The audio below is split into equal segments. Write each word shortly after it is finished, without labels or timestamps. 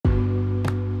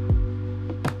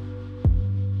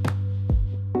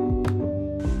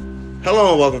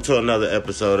Hello and welcome to another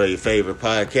episode of your favorite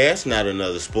podcast, Not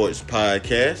Another Sports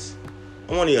Podcast.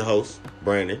 I'm one of your hosts,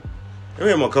 Brandon. I'm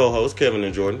here with my co-hosts, Kevin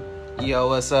and Jordan. Yo,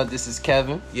 what's up? This is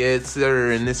Kevin. Yes,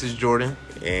 sir, and this is Jordan.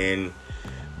 And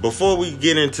before we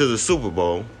get into the Super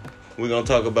Bowl, we're going to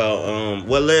talk about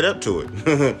what led up to it.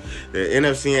 The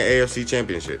NFC and AFC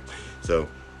Championship. So,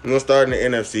 we're going to start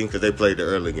in the NFC because they played the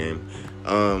early game.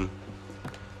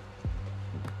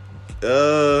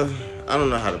 I don't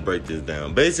know how to break this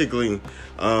down. Basically,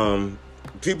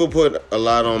 people put a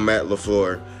lot on Matt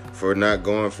LaFleur for not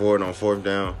going for it on fourth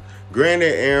down.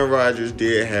 Granted, Aaron Rodgers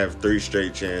did have 3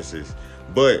 straight chances,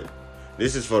 but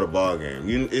this is for the ball game.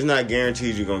 It's not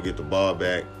guaranteed you're going to get the ball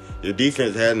back. Your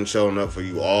defense hadn't shown up for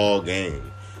you all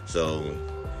game. So,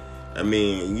 I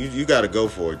mean, you got to go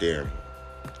for it there.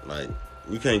 Like,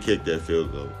 you can't kick that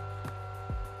field goal.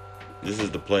 This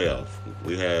is the playoff.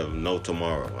 We have no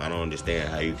tomorrow. I don't understand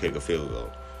how you kick a field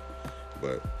goal.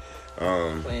 But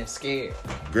Playing scared.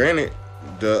 Granted,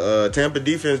 the Tampa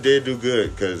defense did do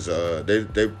good because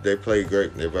they played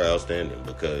great. They were outstanding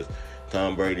because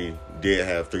Tom Brady did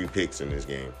have 3 picks in this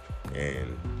game,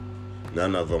 and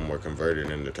none of them were converted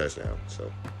into touchdowns.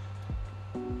 So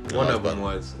One of them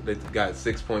was they got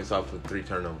 6 points off of 3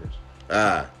 turnovers.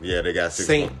 Yeah, they got 6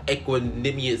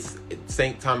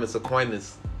 St. Thomas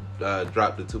Aquinas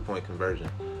dropped the 2-point conversion.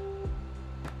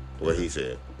 What he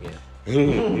said. Yeah.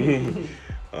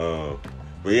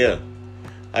 But yeah,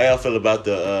 how y'all feel about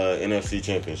the NFC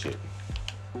Championship?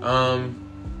 I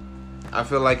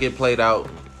feel like it played out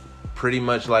pretty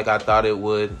much like I thought it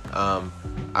would.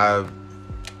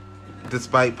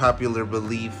 Despite popular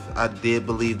belief, I did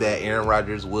believe that Aaron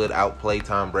Rodgers would outplay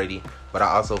Tom Brady, but I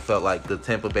also felt like the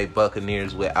Tampa Bay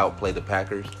Buccaneers would outplay the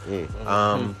Packers.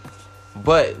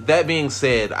 But that being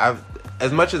said,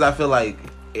 as much as I feel like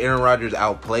Aaron Rodgers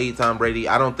outplayed Tom Brady,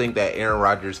 I don't think that Aaron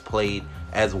Rodgers played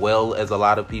as well as a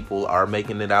lot of people are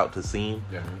making it out to seem.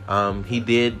 Yeah. He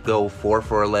did go 4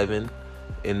 for 11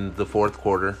 in the fourth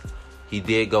quarter. He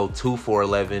did go 2 for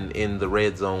 11 in the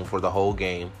red zone for the whole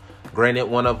game. Granted,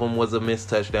 one of them was a missed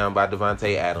touchdown by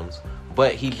Davante Adams,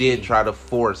 but he did try to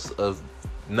force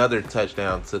another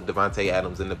touchdown to Davante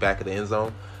Adams in the back of the end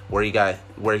zone where he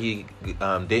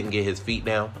didn't get his feet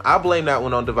down. I blame that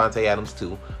one on Davante Adams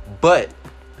too, but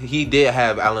he did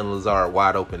have Allen Lazard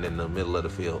wide open in the middle of the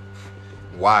field.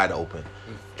 Wide open.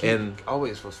 And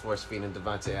always was force feeding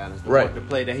Davante Adams the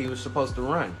play that he was supposed to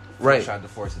run. Right. He tried to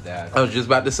force it down. I was just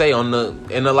about to say and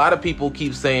a lot of people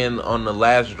keep saying on the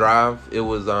last drive it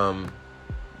was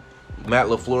Matt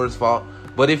LaFleur's fault.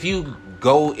 But if you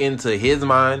go into his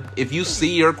mind, if you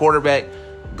see your quarterback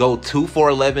go 2 for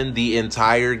 11 the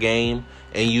entire game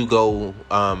and you go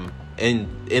and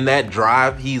in that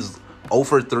drive he's 0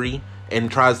 for 3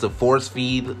 and tries to force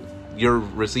feed your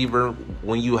receiver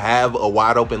when you have a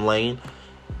wide open lane,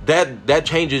 that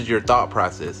changes your thought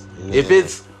process. Yeah. If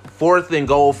it's 4th and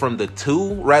goal from the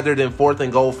 2 rather than 4th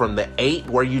and goal from the 8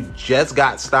 where you just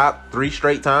got stopped 3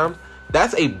 straight times,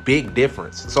 that's a big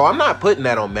difference. So I'm not putting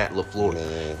that on Matt LaFleur.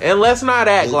 Man. And let's not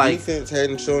act like defense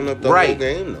hadn't shown up the whole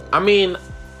game though. I mean,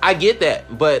 I get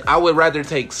that, but I would rather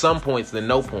take some points than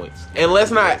no points. And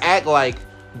let's not act like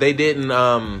they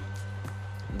didn't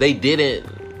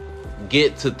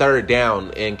get to 3rd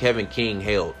down and Kevin King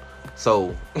held.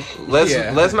 So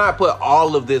let's not put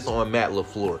all of this on Matt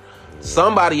LaFleur.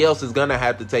 Somebody else is gonna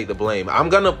have to take the blame. I'm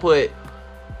gonna put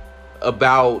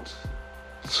about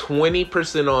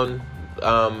 20% on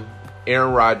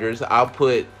Aaron Rodgers. I'll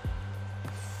put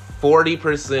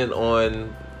 40%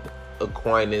 on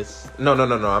Aquinas. No.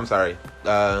 I'm sorry.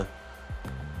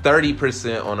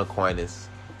 30% on Aquinas.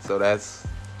 So that's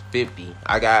 50.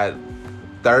 I got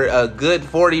a good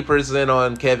 40%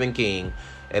 on Kevin King,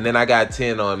 and then I got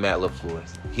 10 on Matt LaFleur.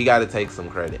 He got to take some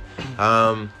credit.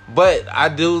 But I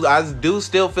do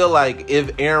still feel like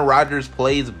if Aaron Rodgers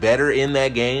plays better in that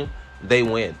game, they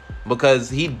win.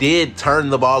 Because he did turn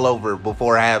the ball over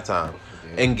before halftime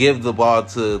and give the ball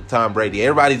to Tom Brady.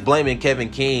 Everybody's blaming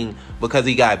Kevin King because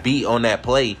he got beat on that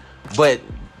play, but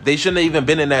they shouldn't have even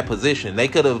been in that position. They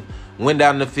could have went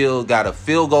down the field, got a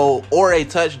field goal or a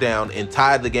touchdown and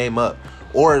tied the game up,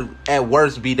 or at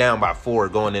worst be down by 4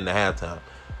 going into halftime.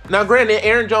 Now, granted,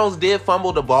 Aaron Jones did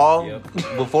fumble the ball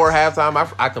before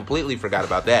halftime. I completely forgot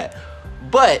about that.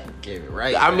 But, gave it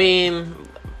right. I mean,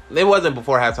 it wasn't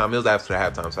before halftime. It was after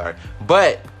halftime, sorry.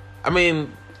 But, I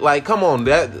mean, like, come on.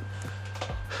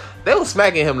 They was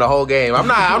smacking him the whole game. I'm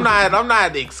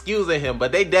not excusing him,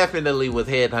 but they definitely was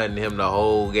headhunting him the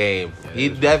whole game.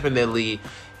 Yeah,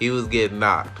 he was getting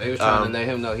knocked. They was trying to let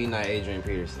him know he's not Adrian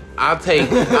Peterson. I'll take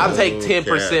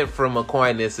 10% from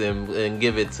Aquinas and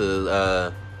give it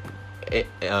to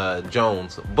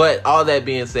Jones. But all that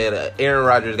being said, Aaron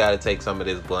Rodgers got to take some of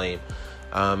this blame.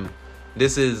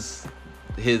 This is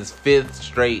his 5th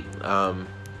straight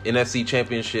NFC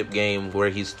Championship game where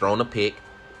he's thrown a pick.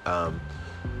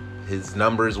 His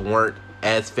numbers weren't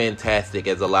as fantastic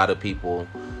as a lot of people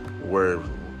were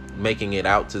making it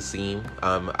out to seem.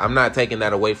 I'm not taking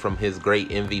that away from his great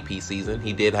MVP season.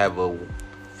 He did have a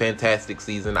fantastic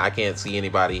season. I can't see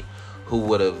anybody who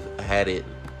would have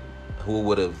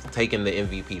taken the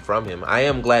MVP from him. I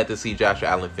am glad to see Josh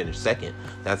Allen finish 2nd.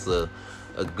 That's a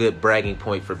good bragging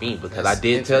point for me, because I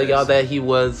did tell y'all that he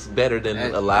was better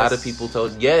than a lot of people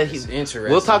told. Yeah, he's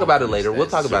interesting. We'll talk about it later.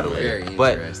 But I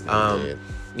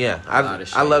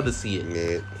love to see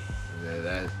it.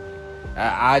 Yeah.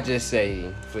 I just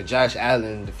say for Josh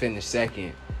Allen to finish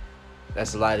 2nd,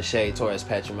 that's a lot of shade towards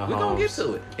Patrick Mahomes. We're gonna get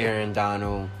to it. Aaron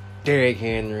Donald, Derrick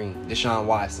Henry, Deshaun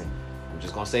Watson. I'm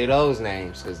just gonna say those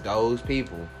names because those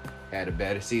people had a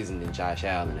better season than Josh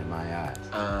Allen in my eyes.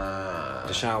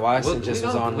 Deshaun Watson was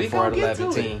on the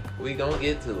 4-11 team. We gonna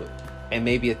get to it. And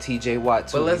maybe a TJ Watt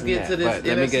too. But let's get to this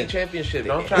NFC Championship.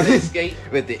 Don't try to escape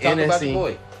with the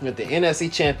NFC. With the NFC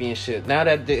Championship. Now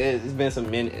that it's been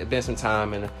some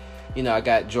time, and I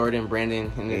got Jordan,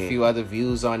 Brandon, and a few other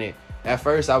views on it. At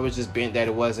first, I was just bent that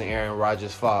it wasn't Aaron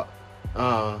Rodgers' fault.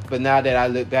 But now that I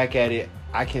look back at it,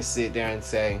 I can sit there and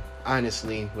say,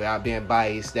 honestly, without being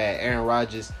biased, that Aaron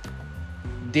Rodgers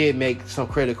did make some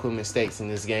critical mistakes in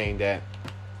this game that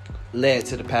led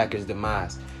to the Packers'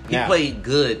 demise. He played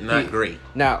good, not great.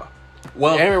 Now,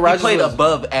 Aaron Rodgers played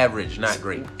above average, not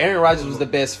great. Aaron Rodgers was the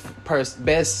best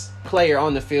player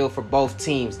on the field for both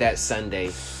teams that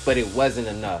Sunday, but it wasn't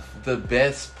enough. The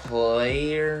best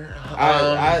player.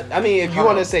 I mean, if you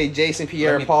want to say Jason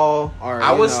Pierre-Paul, or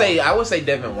I would say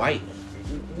Devin White.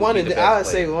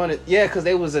 Because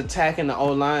they was attacking the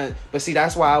O-line. But see,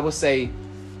 that's why I would say.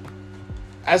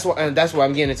 That's why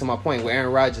I'm getting into my point with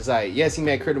Aaron Rodgers. Like, yes, he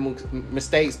made critical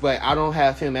mistakes, but I don't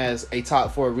have him as a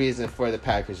top 4 reason for the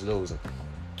Packers losing.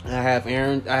 I have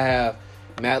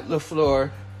Matt LaFleur.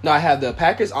 No, I have the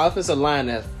Packers offensive line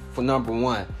as for number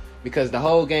 1, because the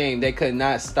whole game they could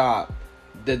not stop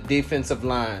the defensive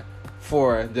line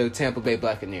for the Tampa Bay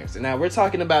Buccaneers. And now we're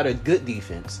talking about a good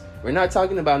defense. We're not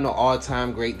talking about no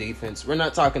all-time great defense. We're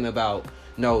not talking about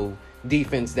no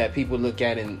defense that people look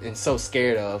at and so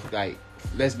scared of. Like,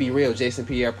 let's be real, Jason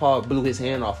Pierre-Paul blew his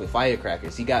hand off with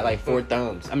firecrackers. He got like 4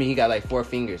 thumbs. I mean, he got like 4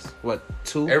 fingers. What,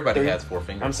 2? Everybody 3? has 4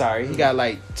 fingers. I'm sorry. He got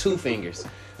like 2 fingers.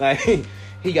 Like,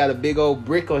 he got a big old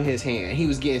brick on his hand. He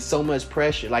was getting so much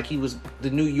pressure. Like, he was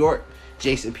the New York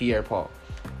Jason Pierre-Paul.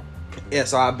 Yeah,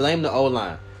 so I blame the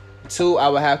O-line. 2, I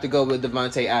would have to go with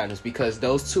Devontae Adams, because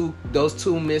those two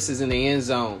misses in the end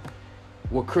zone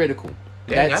were critical.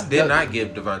 Dang, I did not give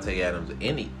Devontae Adams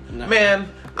any. No. Man,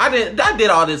 I did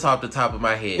all this off the top of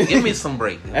my head. Give me some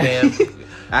break, man.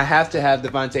 I have to have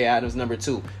Devontae Adams number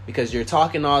 2, because you're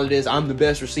talking all of this. I'm the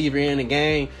best receiver in the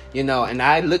game, and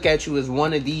I look at you as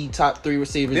one of the top 3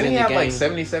 receivers in the game. Didn't he have like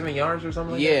 77 yards or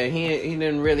something like that? Yeah, he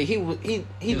didn't really. He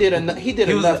did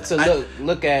enough to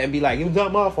look at and be like, it's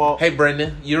not my fault. Hey,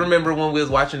 Brendan, you remember when we was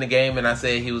watching the game and I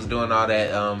said he was doing all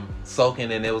that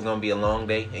sulking and it was gonna be a long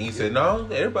day, and you said no,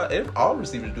 all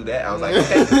receivers do that. I was like,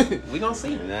 okay, we gonna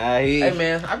see. Hey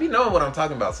man, I be knowing what I'm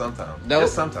talking about sometimes.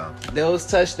 Just sometimes. Those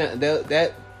touchdowns,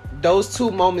 those 2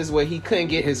 moments where he couldn't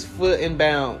get his foot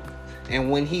inbound,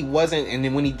 and when he wasn't, and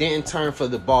then when he didn't turn for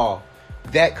the ball,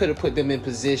 that could have put them in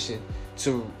position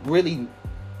to really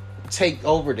take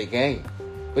over the game.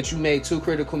 But you made 2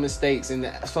 critical mistakes, and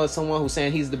for someone who's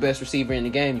saying he's the best receiver in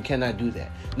the game, you cannot do that.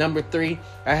 Number 3,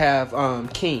 I have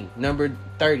King. Number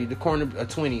 30, the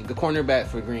cornerback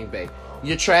for Green Bay.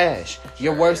 You're trash.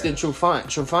 You're worse than Trufant.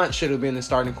 Trufant should have been the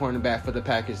starting cornerback for the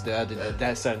Packers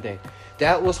that Sunday.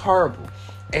 That was horrible.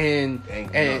 And how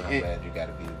bad you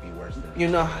gotta be worse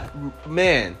than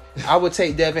man, I would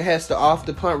take Devin Hester off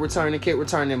the punt return and kick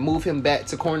return and move him back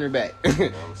to cornerback.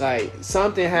 Like,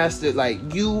 something has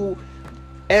to,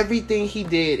 everything he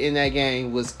did in that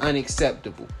game was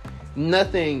unacceptable.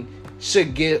 Nothing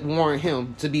should warrant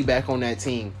him to be back on that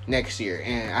team next year.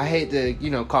 And I hate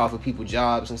to, call for people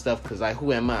jobs and stuff, because, like,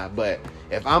 who am I? But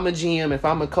if I'm a GM, if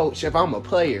I'm a coach, if I'm a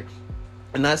player,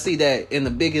 and I see that in the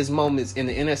biggest moments in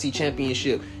the NFC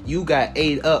Championship, you got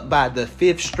ate up by the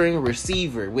 5th string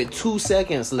receiver with 2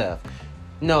 seconds left.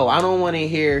 No, I don't want to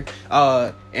hear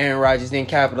Aaron Rodgers didn't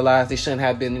capitalize. They shouldn't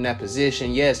have been in that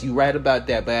position. Yes, you're right about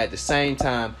that. But at the same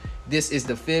time, this is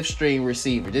the 5th string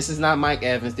receiver. This is not Mike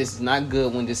Evans. This is not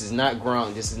Goodwin. This is not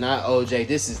Gronk. This is not OJ.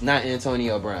 This is not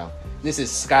Antonio Brown. This is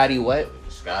Scotty what?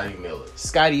 Scotty Miller.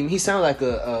 Scotty, he sounded like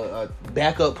a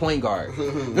backup point guard.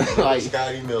 Like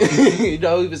Scotty Miller. You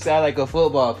know, he would sound like a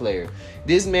football player.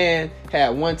 This man had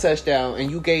one touchdown,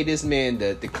 and you gave this man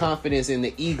the confidence and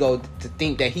the ego to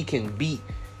think that he can beat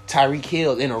Tyreek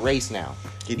Hill in a race now.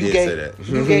 He did say that.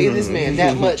 You gave this man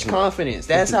that much confidence.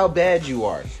 That's how bad you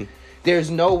are. There's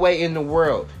no way in the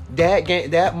world.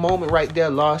 That moment right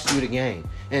there lost you the game.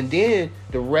 And then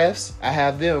the refs, I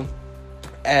have them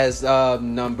as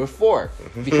number 4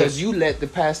 because you let the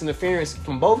pass interference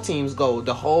from both teams go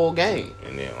the whole game.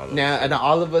 And then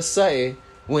all of a sudden,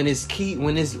 when it's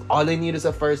all they need is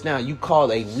a first down, you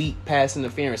call a weak pass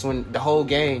interference when the whole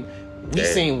game we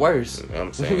seen worse.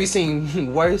 We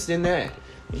seen worse than that.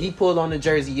 He pulled on the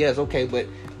jersey, yes, okay, but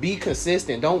be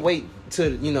consistent. Don't wait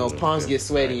till palms get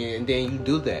sweaty and then you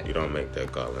do that. You don't make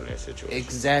that call in that situation.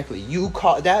 Exactly. You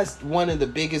call. That's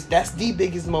the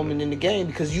biggest moment in the game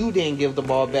because you didn't give the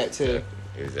ball back to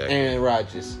Aaron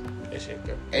Rodgers.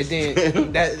 And then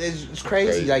it's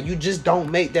crazy. Like, you just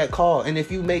don't make that call. And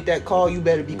if you make that call, you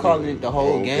better be calling it the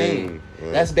whole game.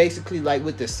 Right. That's basically like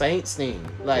with the Saints thing.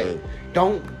 Like,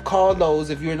 don't call those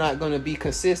if you're not going to be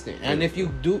consistent. And if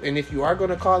you do, and if you are going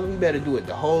to call them, you better do it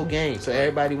the whole game so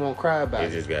everybody won't cry about it.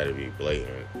 It just got to be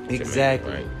blatant.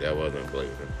 Exactly. Right? That wasn't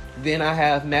blatant. Then I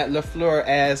have Matt LaFleur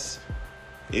as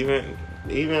even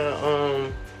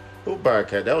who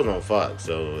broadcast? That was on Fox,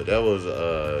 so that was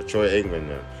Troy Aikman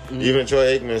now. Mm-hmm. Even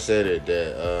Troy Aikman said it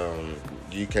that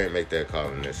you can't make that call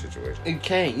in that situation. You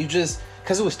can't. You just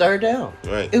because it was third down.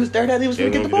 Right. It was third down. They was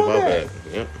going to get the ball back.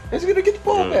 Yep. They was going to get the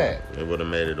ball back. It would have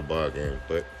made it a ball game,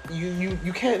 but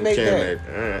you can't make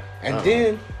that. And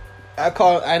then I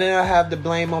have the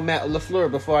blame on Matt LaFleur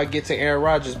before I get to Aaron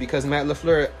Rodgers because Matt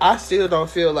LaFleur, I still don't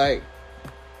feel like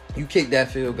you kicked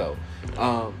that field goal.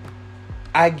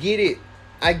 I get it.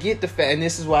 I get the fact, and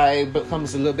this is why it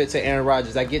becomes a little bit to Aaron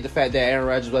Rodgers. I get the fact that Aaron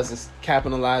Rodgers wasn't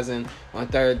capitalizing on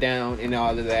third down and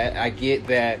all of that. I get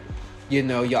that,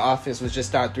 your offense was just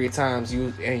stopped 3 times.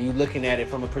 You looking at it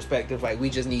from a perspective like we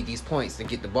just need these points to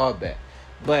get the ball back.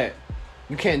 But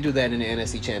you can't do that in the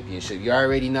NFC Championship. You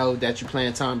already know that you're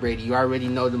playing Tom Brady. You already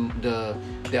know the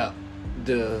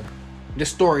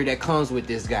story that comes with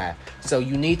this guy. So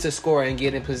you need to score and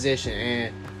get in position.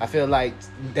 And I feel like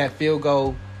that field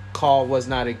goal call was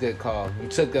not a good call. You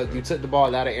took the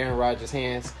ball out of Aaron Rodgers'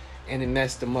 hands and it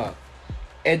messed him up.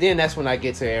 And then that's when I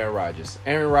get to Aaron Rodgers.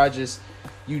 Aaron Rodgers,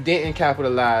 you didn't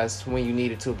capitalize when you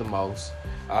needed to the most.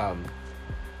 And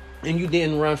you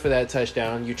didn't run for that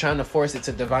touchdown. You're trying to force it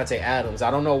to Devontae Adams.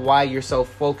 I don't know why you're so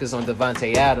focused on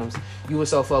Devontae Adams. You were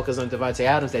so focused on Devontae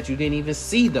Adams that you didn't even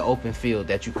see the open field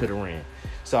that you could have ran.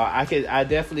 So I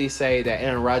definitely say that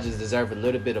Aaron Rodgers deserved a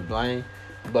little bit of blame,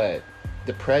 but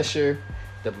the pressure,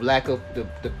 the lack of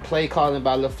the play calling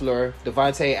by LaFleur,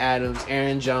 Devontae Adams,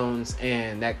 Aaron Jones,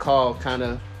 and that call kind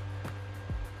of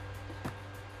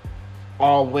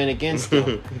all went against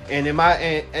them. And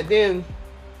then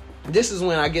this is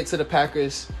when I get to the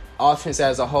Packers offense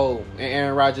as a whole, and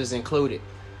Aaron Rodgers included.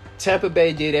 Tampa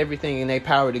Bay did everything in their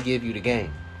power to give you the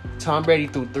game. Tom Brady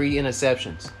threw 3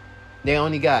 interceptions. They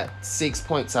only got 6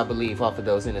 points, I believe, off of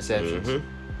those interceptions. Mm-hmm.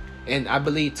 And I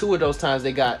believe 2 of those times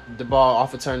they got the ball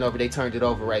off a turnover, they turned it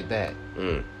over right back.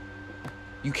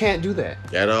 You can't do that.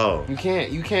 At all. You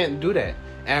can't do that.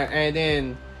 And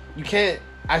then you can't.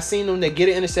 I seen them, they get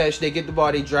an interception, they get the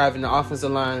ball, they drive, and the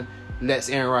offensive line lets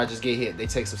Aaron Rodgers get hit. They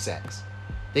take some sacks.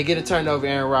 They get a turnover,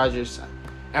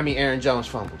 Aaron Jones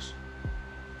fumbles.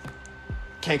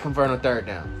 Can't convert on third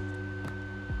down.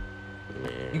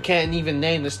 Man. You can't even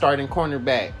name the starting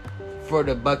cornerback for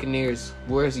the Buccaneers.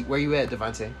 Where is he? Where you at,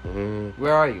 Devontae? Mm-hmm.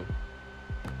 Where are you?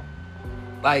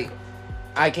 Like,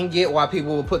 I can get why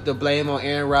people will put the blame on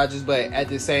Aaron Rodgers, but at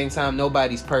the same time,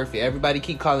 nobody's perfect. Everybody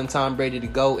keep calling Tom Brady to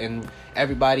go, and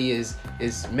everybody is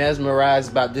mesmerized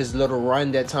about this little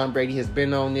run that Tom Brady has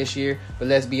been on this year. But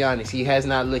let's be honest, he has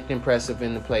not looked impressive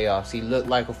in the playoffs. He looked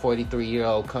like a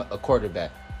 43-year-old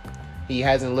quarterback. He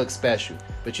hasn't looked special.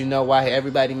 But you know why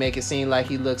everybody make it seem like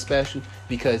he looked special?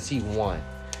 Because he won.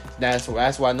 That's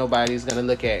why nobody's going to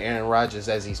look at Aaron Rodgers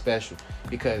as he's special.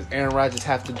 Because Aaron Rodgers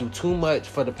have to do too much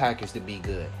for the Packers to be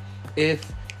good.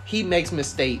 If he makes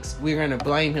mistakes, we're going to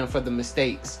blame him for the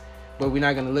mistakes. But we're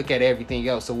not going to look at everything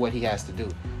else of what he has to do.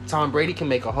 Tom Brady can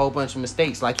make a whole bunch of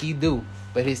mistakes like he do.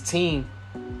 But his team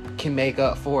can make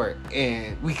up for it.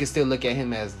 And we can still look at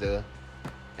him as the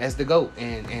GOAT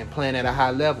and playing at a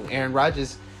high level. Aaron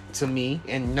Rodgers, to me,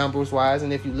 and numbers-wise,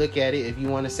 and if you look at it, if you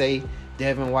want to say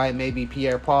Devin White, maybe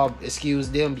Pierre-Paul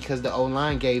excused them because the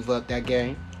O-line gave up that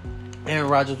game, Aaron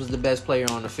Rodgers was the best player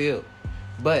on the field.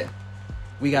 But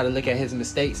we got to look at his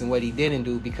mistakes and what he didn't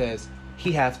do because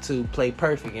he have to play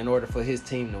perfect in order for his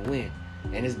team to win.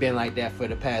 And it's been like that for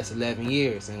the past 11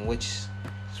 years, and which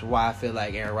is why I feel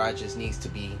like Aaron Rodgers needs to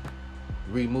be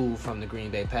removed from the Green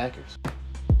Bay Packers.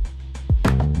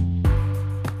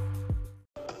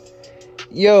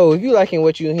 Yo, if you liking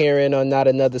what you're hearing on Not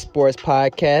Another Sports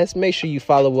Podcast, make sure you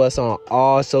follow us on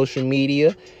all social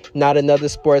media. Not Another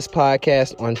Sports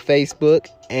Podcast on Facebook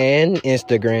and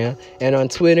Instagram. And on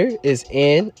Twitter is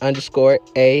N_A_S_podcast.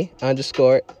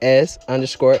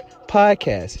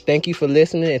 Thank you for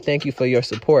listening and thank you for your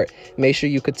support. Make sure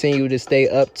you continue to stay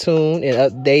up tuned and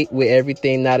update with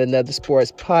everything Not Another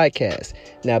Sports Podcast.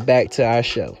 Now back to our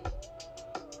show.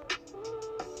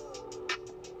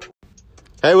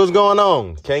 Hey, what's going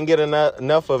on? Can't get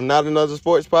enough of Not Another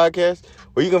Sports Podcast?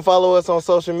 Well, you can follow us on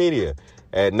social media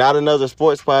at Not Another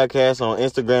Sports Podcast on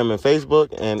Instagram and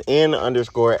Facebook, and N_A_S_podcast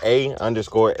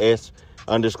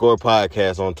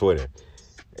on Twitter.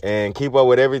 And keep up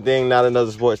with everything Not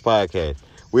Another Sports Podcast.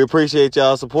 We appreciate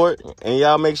y'all's support, and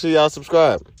y'all make sure y'all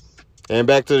subscribe. And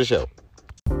back to the show.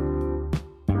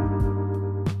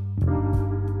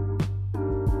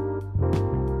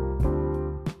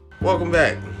 Welcome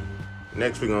back.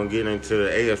 Next, we're going to get into the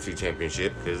AFC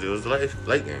Championship because it was a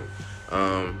late game.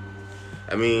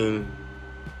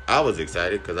 I was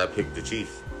excited because I picked the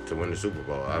Chiefs to win the Super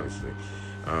Bowl, obviously.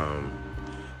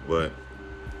 But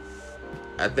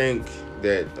I think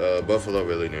that Buffalo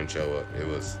really didn't show up. It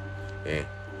was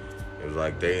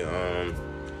like they,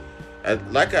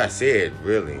 like I said,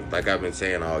 really, like I've been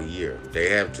saying all year, they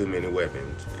have too many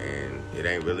weapons, and it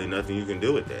ain't really nothing you can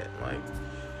do with that. Like,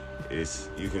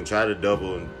 you can try to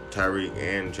double Tyreek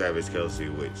and Travis Kelce,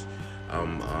 which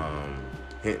I'm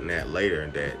hinting at later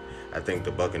that I think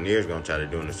the Buccaneers going to try to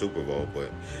do in the Super Bowl. But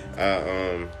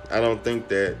I don't think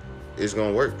that it's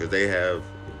going to work because they have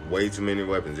way too many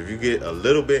weapons. If you get a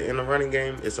little bit in the running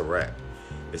game, it's a wrap.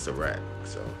 It's a wrap.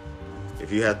 So if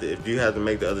you have to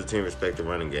make the other team respect the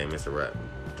running game, it's a wrap.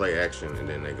 Play action, and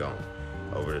then they go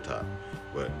over the top.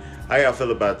 But how y'all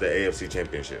feel about the AFC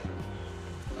Championship?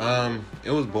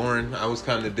 It was boring. I was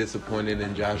kind of disappointed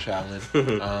in Josh Allen.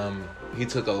 He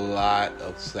took a lot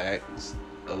of sacks,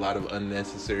 a lot of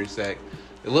unnecessary sacks.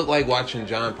 It looked like watching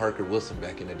John Parker Wilson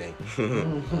back in the day.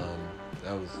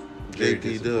 That was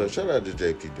JT Dub. Shout out to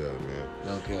JT Dub, man.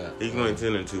 Okay. He's going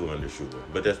 10-2 under shooter,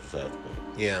 but that's besides the point.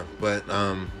 Yeah, but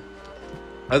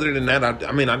other than that, I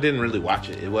didn't really watch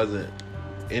it. It wasn't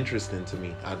interesting to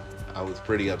me. I was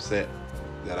pretty upset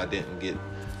that I didn't get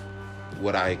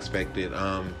what I expected.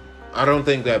 I don't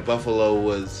think that Buffalo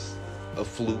was a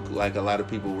fluke like a lot of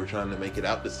people were trying to make it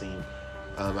out to seem.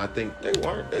 I think they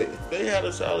weren't. They had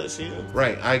a solid season.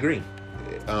 Right, I agree.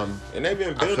 And they've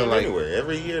been building anyway.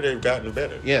 Every year they've gotten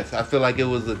better. Yes, I feel like it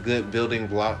was a good building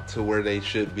block to where they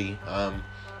should be.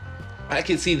 I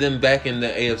could see them back in the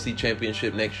AFC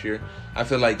Championship next year. I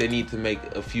feel like they need to make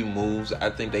a few moves. I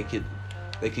think they could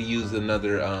use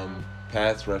another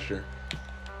pass rusher.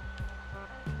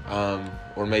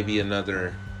 Or maybe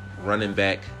another running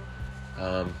back,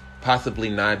 possibly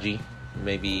Najee,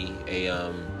 maybe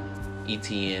a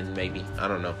ETN, maybe, I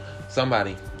don't know,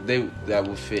 somebody that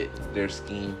would fit their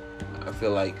scheme. I feel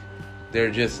like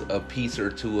they're just a piece or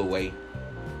two away,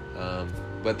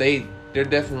 but they're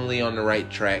definitely on the right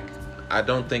track. I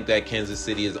don't think that Kansas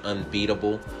City is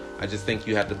unbeatable. I just think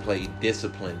you have to play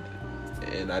disciplined,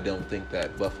 and I don't think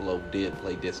that Buffalo did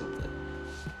play disciplined.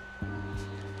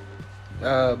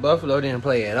 Buffalo didn't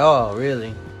play at all,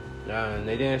 really.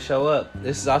 They didn't show up.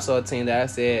 This is also a team that I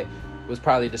said was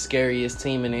probably the scariest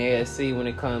team in the AFC when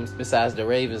it comes, besides the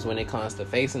Ravens, when it comes to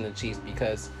facing the Chiefs,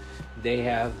 because they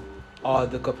have all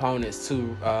the components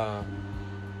to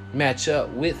match up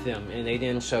with them, and they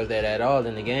didn't show that at all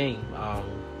in the game.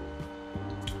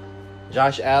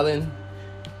 Josh Allen,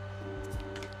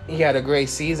 he had a great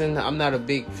season. I'm not a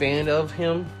big fan of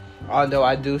him, although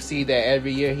I do see that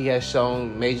every year he has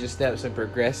shown major steps in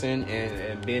progressing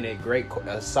and being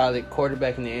a solid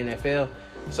quarterback in the NFL.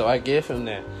 So I give him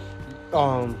that.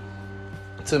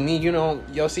 To me,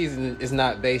 your season is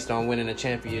not based on winning a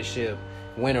championship,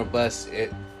 win or bust.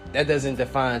 That doesn't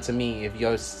define to me if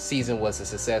your season was a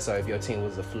success or if your team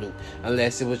was a fluke,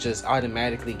 unless it was just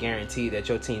automatically guaranteed that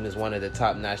your team is one of the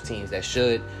top-notch teams that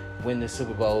should win the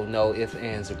Super Bowl, no ifs,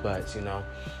 ands, or buts,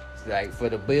 Like, for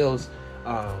the Bills,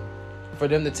 for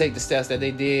them to take the steps that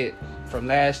they did from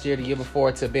last year, the year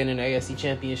before, to being in the AFC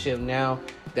Championship now,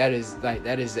 that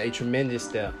is a tremendous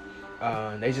step.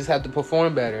 They just have to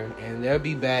perform better, and they'll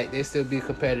be back. They'll still be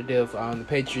competitive. The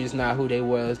Patriots not who they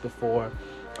was before.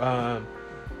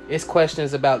 It's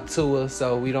questions about Tua,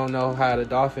 so we don't know how the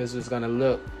Dolphins is going to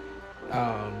look.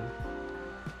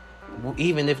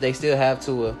 Even if they still have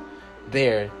Tua,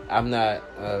 there. I'm not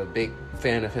a big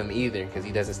fan of him either because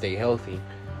he doesn't stay healthy.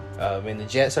 And the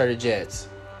Jets are the Jets.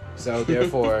 So,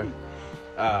 therefore,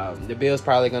 the Bills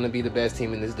probably going to be the best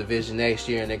team in this division next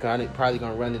year, and they're probably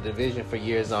going to run the division for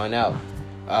years on out.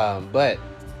 But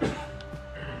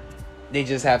they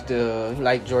just have to,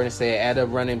 like Jordan said, add a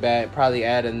running back, probably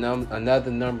add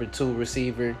another number 2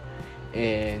 receiver.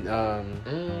 And I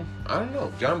don't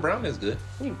know. John Brown is good.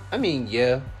 I mean,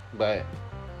 yeah, but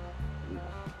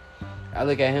I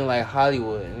look at him like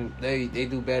Hollywood. They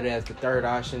do better as the third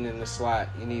option in the slot.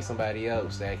 You need somebody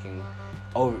else that can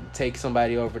take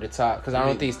somebody over the top. Because I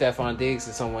don't think Stephon Diggs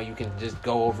is someone you can just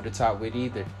go over the top with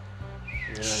either.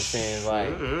 You know what I'm saying?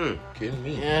 Like, kidding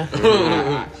me?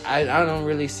 Yeah. I don't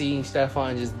really see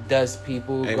Stephon just dust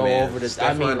people, over the.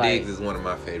 Stephon Diggs is one of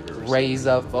my favorite receivers.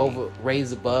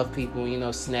 Raise above people,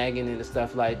 snagging and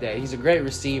stuff like that. He's a great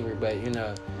receiver, but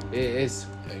it's.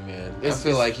 Hey man, I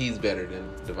feel like he's better than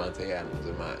Devontae Adams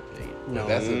in my opinion. No,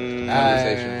 that's a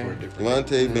conversation for a different.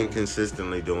 Devontae been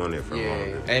consistently doing it for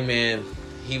longer. Hey man,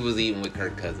 he was eating with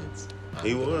Kirk Cousins.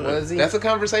 He was he? That's a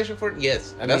conversation for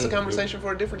a conversation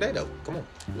for a different day though. Come on.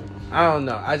 I don't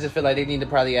know. I just feel like they need to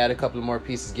probably add a couple of more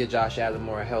pieces, get Josh Allen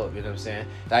more help. You know what I'm saying?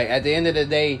 Like at the end of the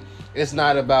day, it's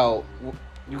not about.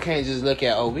 You can't just look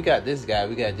at we got this guy,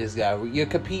 we got this guy. You're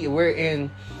competing. We're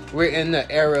in the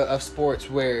era of sports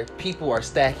where people are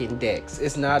stacking decks.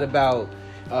 It's not about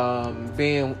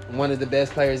being one of the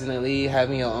best players in the league,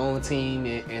 having your own team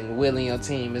and willing your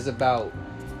team. It's about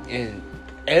in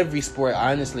every sport,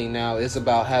 honestly, now it's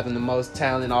about having the most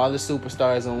talent, all the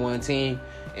superstars on one team,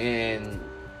 and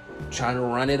trying to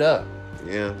run it up.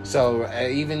 Yeah. So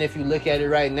even if you look at it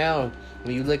right now,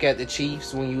 when you look at the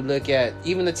Chiefs, when you look at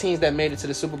even the teams that made it to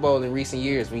the Super Bowl in recent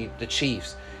years, the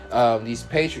Chiefs, these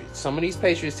Patriots, some of these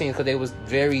Patriots teams, because they was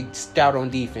very stout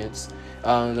on defense,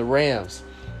 the Rams,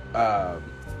 the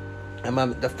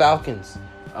Falcons,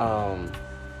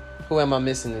 who am I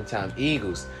missing in time?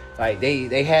 Eagles. Like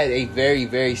they had a very,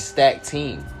 very stacked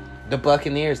team. The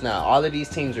Buccaneers now, all of these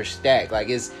teams are stacked. Like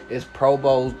it's Pro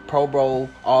Bowl,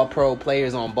 All Pro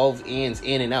players on both ends,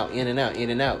 in and out.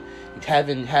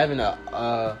 Having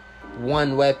a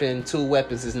one weapon, 2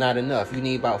 weapons is not enough. You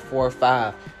need about 4 or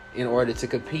 5 in order to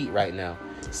compete right now.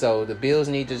 So the Bills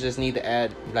need to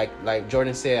add, like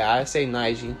Jordan said, I say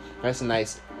Najee. That's a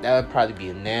nice. That would probably be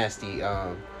a nasty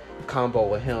combo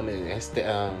with him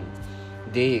and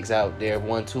Diggs out there,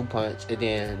 1-2 punch, and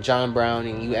then John Brown,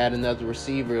 and you add another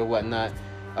receiver or whatnot.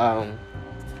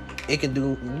 You can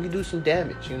do some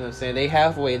damage. You know what I'm saying? They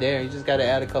halfway there. You just got to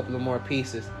add a couple of more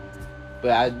pieces.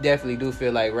 But I definitely do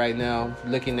feel like right now,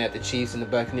 looking at the Chiefs and the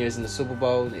Buccaneers in the Super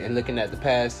Bowl, and looking at the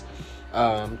past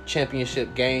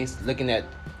championship games, looking at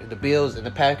the Bills and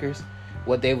the Packers,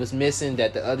 what they was missing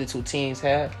that the other 2 teams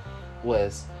had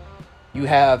was you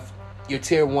have your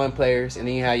tier 1 players and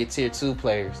then you have your tier 2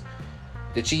 players.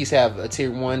 The Chiefs have a tier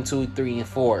 1, 2, 3, and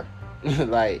 4.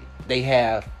 Like they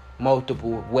have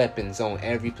multiple weapons on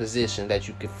every position that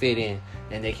you can fit in,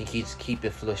 and they can keep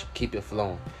it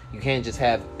flowing. You can't just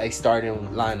have a starting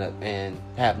lineup and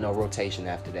have no rotation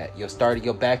after that. Your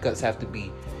backups have to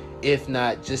be, if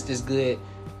not just as good,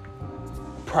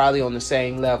 probably on the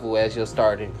same level as your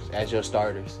starters. I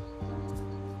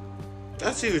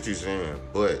see what you're saying,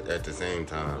 but at the same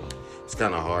time, it's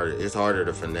kind of hard. It's harder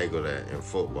to finagle that in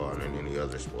football than any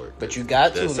other sport. But you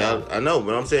got to now. I know,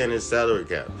 but I'm saying it's salary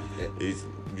cap. It's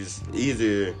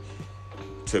easier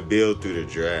to build through the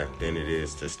draft than it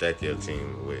is to stack your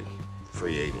team with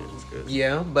free agents.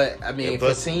 Yeah, but I mean,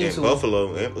 for teams who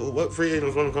Buffalo, what free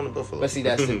agents want to come to Buffalo? But see,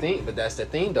 that's the thing. But that's the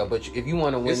thing, though. But if you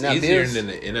want to win, it's easier than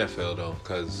the NFL though,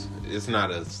 because it's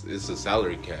a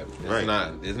salary cap.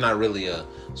 It's not really a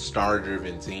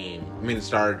star-driven team. I mean,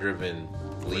 star-driven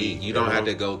league. You don't have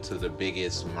to go to the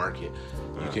biggest market.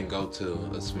 You can go to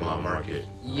a small market.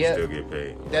 Yeah, still get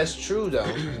paid. That's true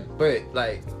though. But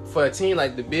like for a team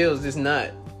like the Bills, it's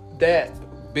not that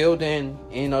building.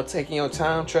 Taking your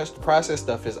time, trust the process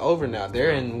stuff is over now.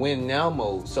 They're in win now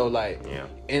mode. So like,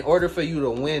 in order for you to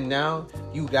win now,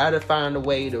 you gotta find a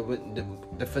way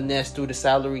to finesse through the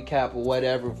salary cap or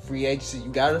whatever free agency.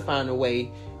 You gotta find a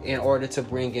way in order to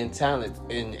bring in talent,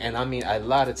 and I mean a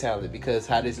lot of talent, because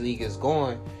how this league is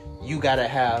going, you gotta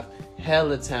have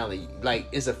hella talent. Like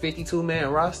it's a 52-man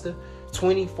roster.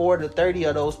 24 to 30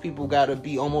 of those people gotta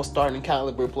be almost starting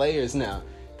caliber players now.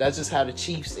 That's just how the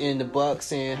Chiefs and the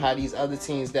Bucks and how these other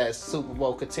teams that Super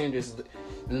Bowl contenders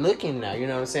looking now. You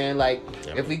know what I'm saying? Like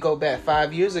if we go back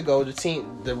 5 years ago,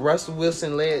 the Russell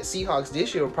Wilson led Seahawks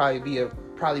this year will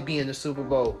probably be in the Super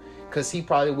Bowl, because he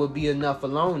probably would be enough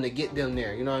alone to get them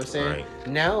there. You know what I'm saying? Right.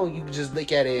 Now you can just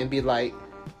look at it and be like,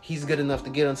 he's good enough to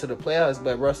get into the playoffs,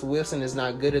 but Russell Wilson is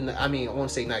not good enough. I mean, I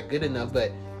won't say not good enough,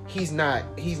 but he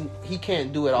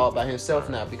can't do it all by himself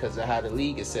now because of how the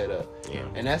league is set up. Yeah.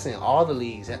 And that's in all the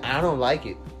leagues, and I don't like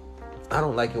it. I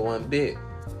don't like it one bit.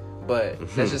 But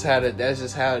that's just how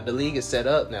the league is set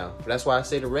up now. That's why I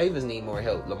say the Ravens need more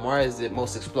help. Lamar is the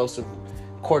most explosive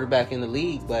quarterback in the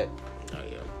league, but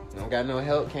don't got no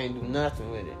help, can't do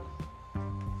nothing with it.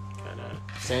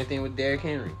 Same thing with Derrick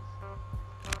Henry.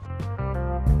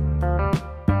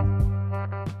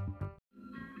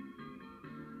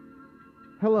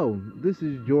 Hello, this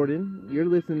is Jordan. You're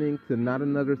listening to Not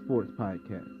Another Sports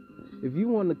Podcast. If you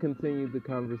want to continue the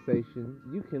conversation,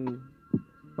 you can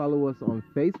follow us on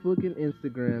Facebook and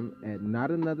Instagram at Not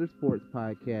Another Sports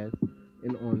Podcast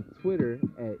and on Twitter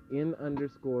at N_A_S_podcast.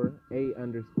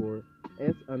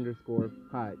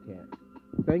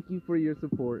 Thank you for your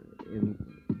support, and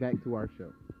back to our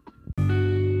show.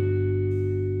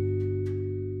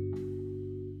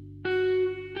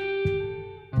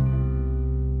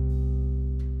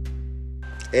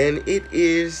 And it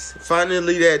is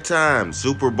finally that time.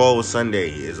 Super Bowl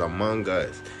Sunday is among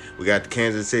us. We got the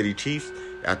Kansas City Chiefs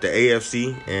out the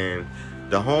AFC and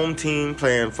the home team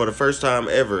playing for the first time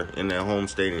ever in their home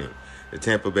stadium, the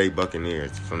Tampa Bay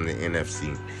Buccaneers from the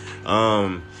NFC.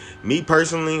 Me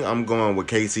personally, I'm going with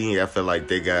KC. I feel like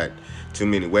they got too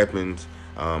many weapons.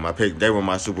 They were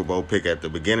my Super Bowl pick at the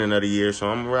beginning of the year, so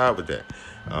I'm gonna ride with that.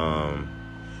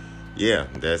 Yeah,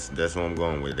 that's what I'm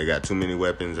going with. They got too many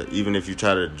weapons. Even if you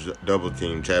try to double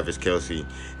team Travis Kelce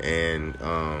and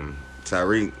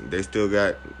Tyreek, they still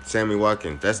got Sammy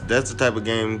Watkins. That's the type of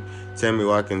game Sammy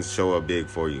Watkins show up big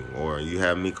for you. Or you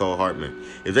have Mecole Hardman.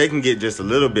 If they can get just a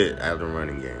little bit out of the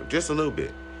running game, just a little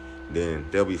bit, then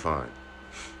they'll be fine.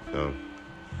 So,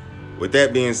 with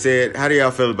that being said, how do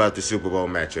y'all feel about the Super Bowl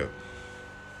matchup?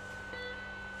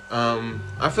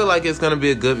 I feel like it's going to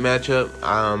be a good matchup.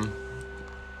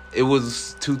 It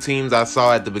was two teams I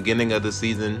saw at the beginning of the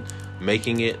season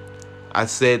making it. I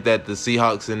said that the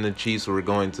Seahawks and the Chiefs were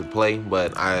going to play,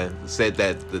 but I said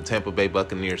that the Tampa Bay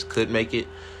Buccaneers could make it.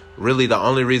 Really, the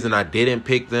only reason I didn't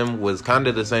pick them was kind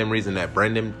of the same reason that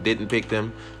Brendan didn't pick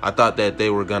them. I thought that they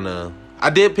were going to... I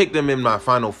did pick them in my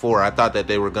Final Four. I thought that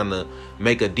they were going to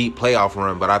make a deep playoff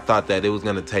run, but I thought that it was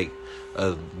going to take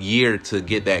a year to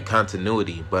get that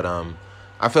continuity. But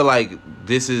I feel like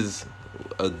this is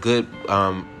a good...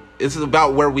 It's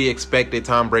about where we expected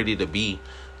Tom Brady to be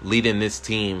leading this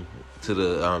team to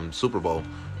the Super Bowl.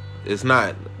 It's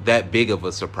not that big of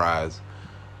a surprise.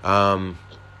 I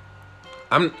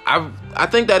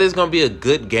think that is going to be a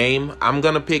good game. I'm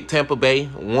going to pick Tampa Bay.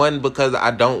 One, because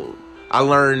I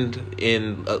learned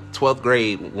in 12th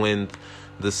grade when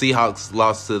the Seahawks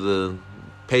lost to the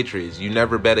Patriots, you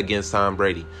never bet against Tom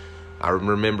Brady. I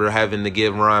remember having to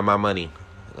give Ryan my money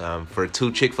for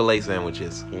 2 Chick-fil-A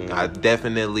sandwiches. I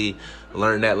definitely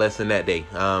learned that lesson that day.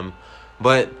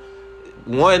 But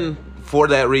one, for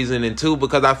that reason, and two,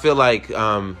 because I feel like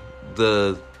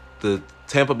the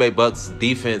Tampa Bay Bucks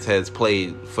defense has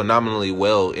played phenomenally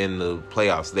well in the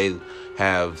playoffs. They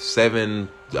have 7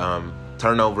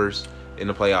 turnovers in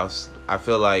the playoffs. I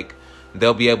feel like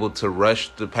they'll be able to rush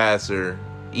the passer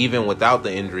even without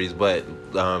the injuries, but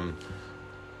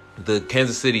the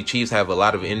Kansas City Chiefs have a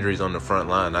lot of injuries on the front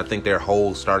line. I think their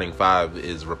whole starting 5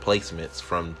 is replacements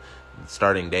from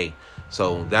starting day.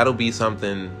 So that'll be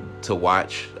something to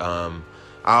watch. I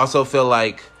also feel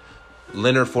like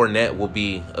Leonard Fournette will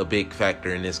be a big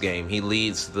factor in this game. He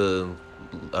leads the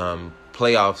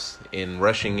playoffs in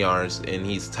rushing yards, and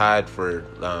he's tied for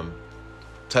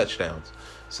touchdowns.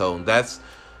 So that's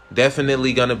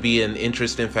definitely going to be an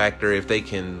interesting factor if they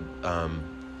can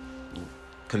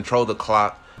control the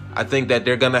clock. I think that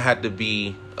they're going to have to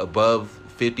be above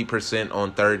 50%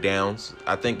 on third downs.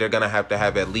 I think they're going to have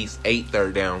at least 8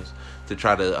 third downs to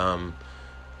try to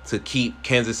keep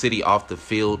Kansas City off the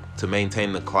field to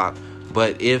maintain the clock.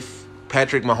 But if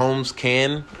Patrick Mahomes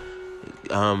can,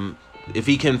 if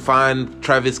he can find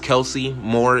Travis Kelce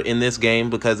more in this game,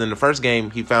 because in the first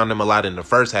game he found him a lot in the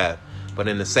first half, but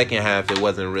in the second half it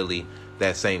wasn't really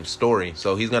that same story.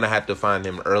 So he's going to have to find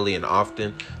him early and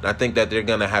often. And I think that they're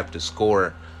going to have to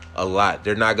score a lot.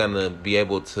 They're not going to be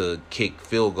able to kick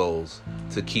field goals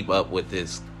to keep up with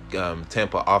this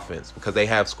Tampa offense, because they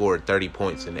have scored 30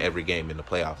 points in every game in the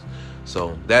playoffs.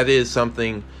 So that is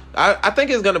something I think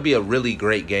it's going to be a really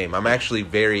great game. I'm actually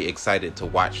very excited to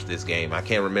watch this game. I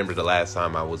can't remember the last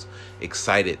time I was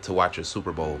excited to watch a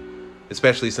Super Bowl,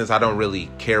 especially since I don't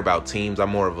really care about teams. I'm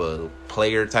more of a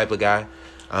player type of guy.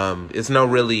 It's no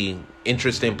really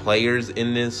interesting players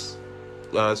in this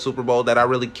Super Bowl that I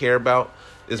really care about.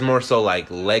 It's more so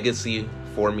like legacy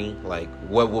for me. Like,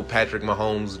 what will Patrick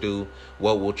Mahomes do?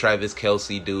 What will Travis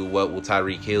Kelce do? What will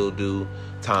Tyreek Hill do?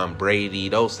 Tom Brady,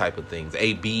 those type of things.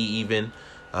 AB even,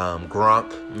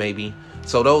 Gronk maybe.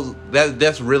 So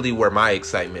that's really where my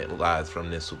excitement lies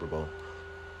from this Super Bowl.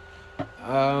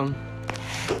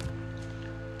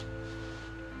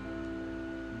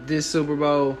 This Super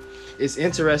Bowl, it's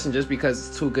interesting just because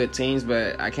it's two good teams,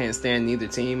 but I can't stand neither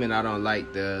team, and I don't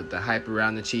like the hype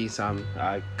around the Chiefs.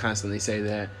 I constantly say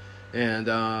that. And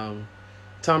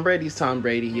Tom Brady's Tom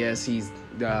Brady. Yes, he's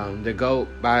the GOAT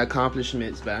by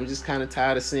accomplishments, but I'm just kind of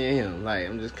tired of seeing him. Like,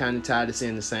 I'm just kind of tired of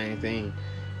seeing the same thing.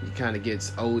 He kind of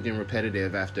gets old and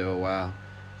repetitive after a while.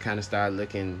 Kind of start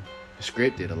looking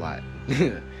scripted a lot.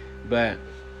 But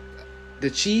the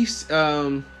Chiefs,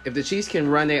 if the Chiefs can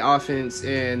run their offense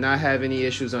and not have any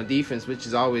issues on defense, which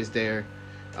is always their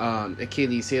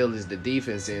Achilles heel is the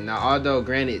defense. And now, although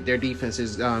granted their defense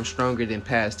is stronger than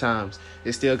past times,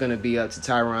 it's still going to be up to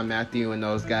Tyrann Mathieu and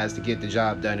those guys to get the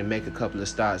job done and make a couple of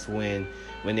stops when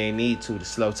they need to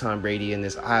slow Tom Brady and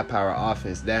this high-power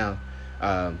offense down.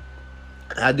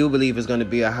 I do believe it's going to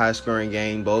be a high-scoring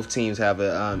game. Both teams have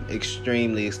an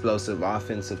extremely explosive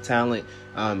offensive talent,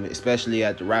 especially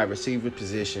at the wide receiver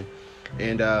position.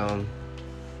 And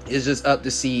it's just up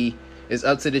to see. It's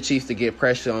up to the Chiefs to get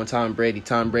pressure on Tom Brady.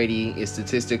 Tom Brady is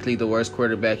statistically the worst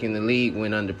quarterback in the league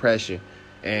when under pressure.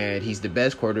 And he's the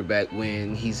best quarterback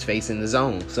when he's facing the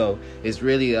zone. So it's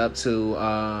really up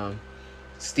to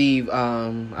Steve,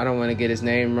 I don't want to get his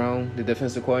name wrong. The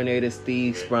defensive coordinator,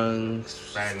 Steve Spagnuolo.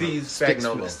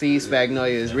 Steve Spagnuolo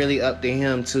is really up to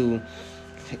him to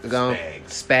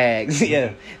Spags,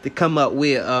 yeah, to come up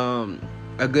with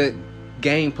a good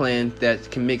game plan that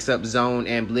can mix up zone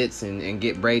and blitzing and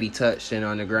get Brady touched and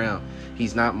on the ground.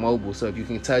 He's not mobile, so if you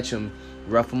can touch him,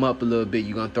 rough him up a little bit,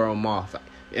 you're gonna throw him off.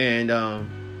 And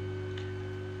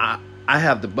I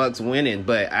have the Bucs winning,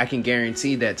 but I can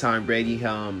guarantee that Tom Brady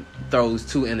throws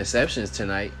 2 interceptions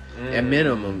tonight at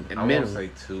minimum. I won't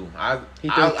say 2. I'll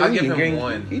give him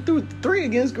 1. He threw 3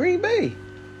 against Green Bay.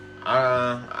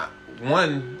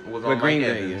 1 was on Mike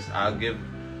Evans. I'll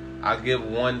give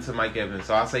 1 to Mike Evans,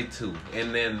 so I'll say 2.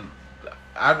 And then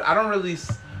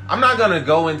I'm not gonna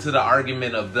go into the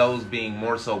argument of those being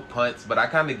more so punts, but I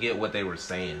kind of get what they were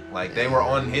saying. Like, they were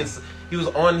he was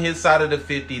on his side of the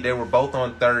 50. They were both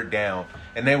on 3rd down,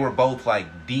 and they were both like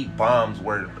deep bombs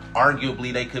where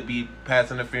arguably they could be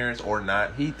pass interference or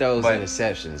not. He throws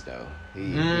interceptions though.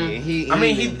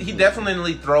 He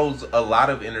definitely throws a lot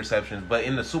of interceptions, but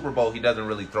in the Super Bowl he doesn't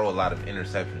really throw a lot of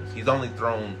interceptions. He's only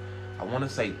thrown, I want to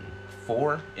say,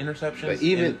 4 interceptions. But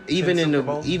even in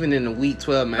the Week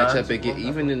 12 matchup against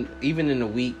even in the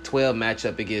Week 12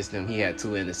 matchup against them, he had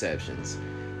 2 interceptions.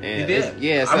 And he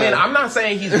did. So, I'm not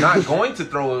saying he's not going to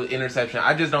throw an interception.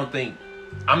 I just don't think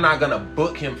I'm not gonna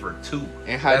book him for 2.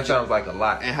 That sounds like a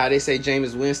lot. And how they say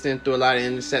Jameis Winston threw a lot of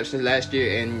interceptions last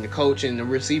year, and the coach and the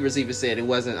receivers even said it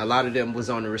wasn't. A lot of them was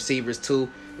on the receivers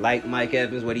too. Like Mike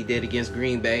Evans, what he did against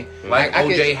Green Bay. Like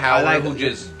O.J. Howard, who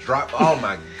just dropped. Oh,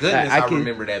 my goodness, I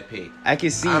remember that pick. I can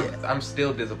see I'm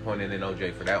still disappointed in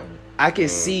O.J. for that one. I can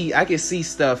see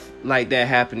stuff like that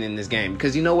happen in this game.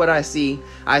 Because you know what I see?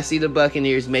 I see the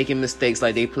Buccaneers making mistakes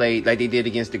like they did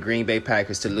against the Green Bay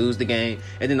Packers to lose the game.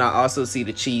 And then I also see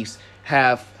the Chiefs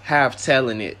have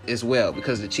telling it as well.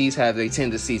 Because the Chiefs have a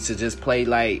tendency to just play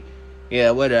like,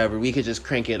 yeah, whatever. We could just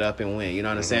crank it up and win. You know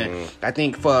what I'm saying? I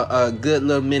think for a good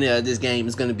little minute of this game,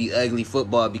 it's going to be ugly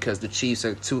football because the Chiefs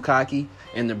are too cocky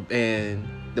and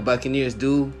the Buccaneers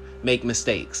do make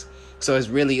mistakes. So it's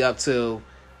really up to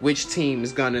which team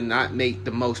is going to not make the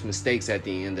most mistakes at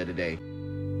the end of the day.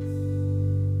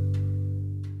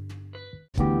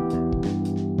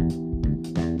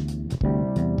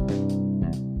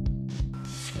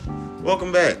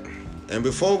 Welcome back. And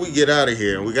before we get out of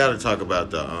here, we got to talk about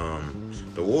the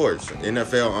awards,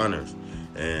 NFL honors.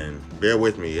 And bear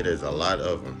with me, it is a lot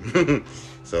of them.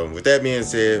 So with that being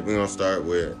said, we're going to start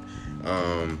with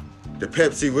the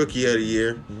Pepsi Rookie of the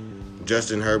Year,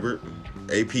 Justin Herbert.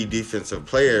 AP Defensive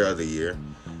Player of the Year,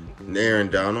 Aaron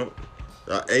Donald.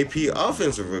 AP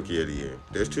Offensive Rookie of the Year.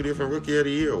 There's 2 different Rookie of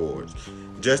the Year awards.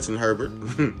 Justin Herbert.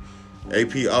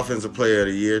 AP Offensive Player of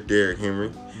the Year, Derrick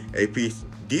Henry. AP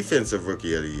Defensive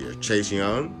Rookie of the Year, Chase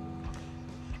Young.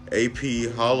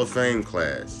 AP Hall of Fame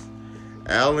class,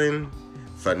 Alan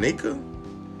Faneca,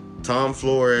 Tom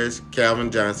Flores,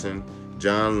 Calvin Johnson,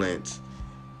 John Lynch,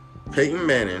 Peyton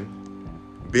Manning,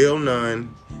 Bill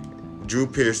Nunn, Drew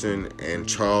Pearson, and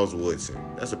Charles Woodson.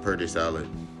 That's a pretty solid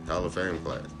Hall of Fame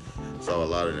class. Saw a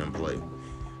lot of them play.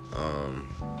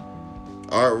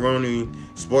 Art Rooney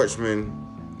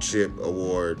Sportsmanship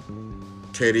Award,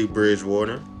 Teddy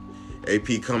Bridgewater.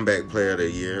 AP Comeback Player of the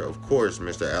Year, of course,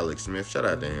 Mr. Alex Smith. Shout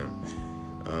out to him.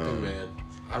 Hey, man,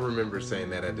 I remember saying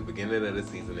that at the beginning of the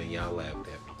season, and y'all laughed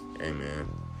at me. Hey, man.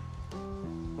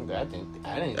 I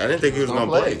didn't think he was gonna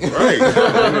play. Right.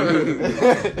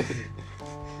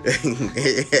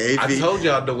 I told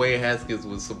y'all Dwayne Haskins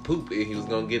was some poop and he was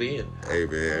gonna get in. Hey,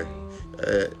 man.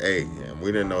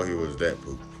 We didn't know he was that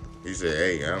poop. He said,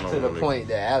 "Hey, I don't know." To the point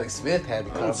that Alex Smith had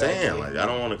to come I'm saying, back. I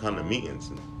don't want to come to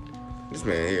meetings. This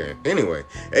man here. Anyway,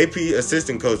 AP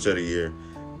Assistant Coach of the Year,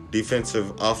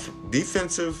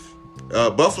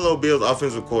 Buffalo Bills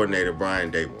Offensive Coordinator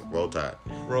Brian Dable. Roll Tide.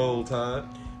 Roll Tide.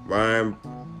 Brian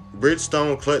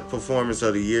Bridgestone Clutch Performance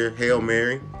of the Year, Hail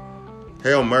Murray.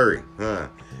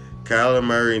 Kyler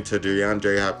Murray to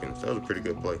DeAndre Hopkins. That was a pretty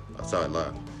good play. I saw it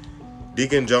live.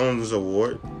 Deacon Jones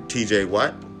Award, TJ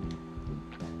Watt.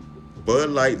 Bud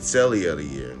Light Celly of the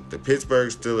Year, the Pittsburgh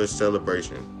Steelers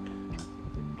celebration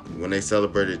when they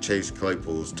celebrated Chase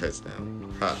Claypool's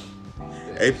touchdown.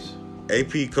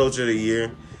 AP Coach of the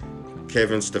Year,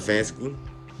 Kevin Stefanski.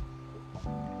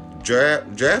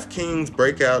 DraftKings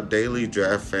Breakout Daily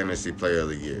Draft Fantasy Player of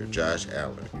the Year, Josh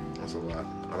Allen. That's a lot.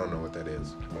 I don't know what that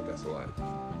is, but that's a lot.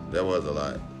 That was a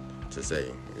lot to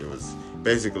say. It was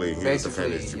basically he was the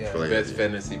fantasy player. Best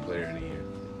fantasy player of the year.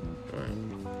 Right.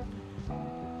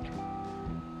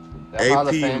 The Hall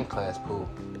of Fame class pool.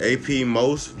 AP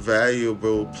Most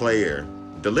Valuable Player,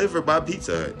 delivered by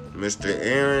Pizza Hut, Mr.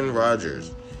 Aaron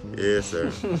Rodgers. Yes,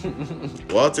 sir.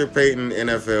 Walter Payton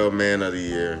NFL Man of the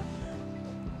Year,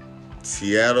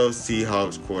 Seattle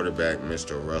Seahawks quarterback,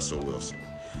 Mr. Russell Wilson.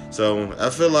 So I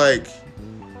feel like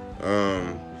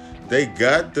they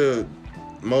got the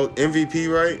most MVP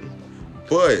right,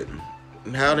 but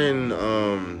how didn't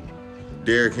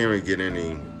Derrick Henry get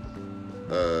any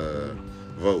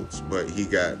votes? But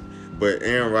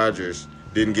Aaron Rodgers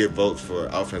didn't get votes for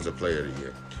Offensive Player of the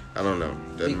Year. I don't know.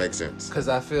 That makes sense. Because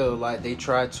I feel like they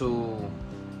try to,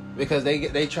 because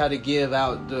they try to give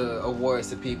out the awards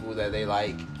to people that they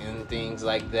like and things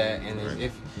like that. And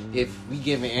Right. if we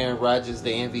giving Aaron Rodgers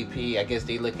the MVP, I guess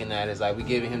they looking at it as like we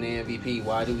giving him the MVP.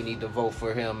 Why do we need to vote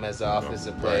for him as an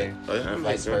offensive player? Right. That makes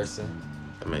Vice sense. versa.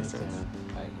 That makes sense.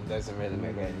 Like, it doesn't really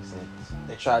make any sense.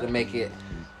 They try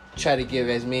to give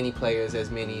as many players as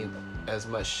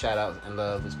much shout out and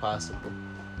love as possible.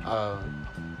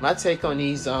 My take on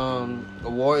these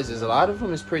awards is a lot of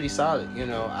them is pretty solid. You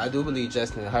know, I do believe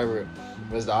Justin Herbert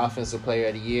was the Offensive Player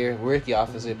of the Year, Rookie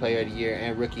Offensive Player of the Year,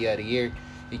 and Rookie of the Year.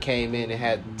 He came in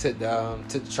and took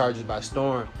the Chargers by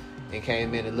storm, and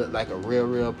came in and looked like a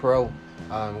real pro.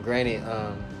 Granted,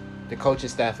 the coaching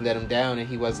staff let him down, and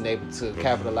he wasn't able to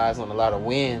capitalize on a lot of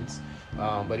wins.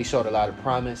 But he showed a lot of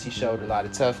promise. He showed a lot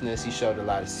of toughness. He showed a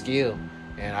lot of skill,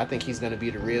 and I think he's going to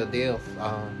be the real deal.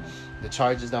 The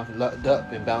Chargers don't lucked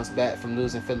up and bounced back from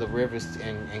losing Phillip Rivers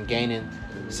and gaining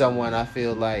someone I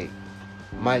feel like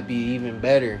might be even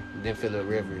better than Phillip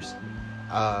Rivers.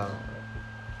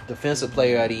 Defensive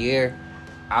Player of the Year,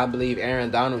 I believe Aaron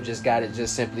Donald just got it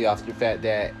just simply off the fact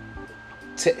that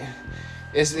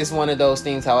it's one of those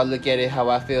things, how I look at it, how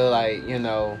I feel like, you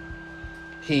know,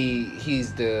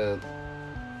 he's the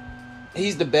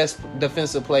best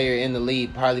defensive player in the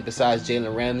league, probably besides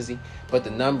Jalen Ramsey. But the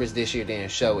numbers this year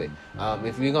didn't show it.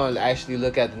 If we're going to actually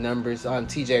look at the numbers,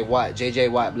 T.J. Watt, J.J.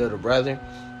 Watt, little brother,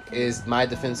 is my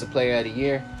defensive player of the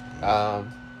year.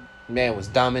 Man was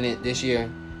dominant this year.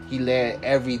 He led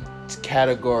every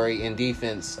category in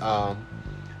defense.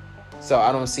 So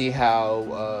I don't see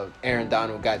how Aaron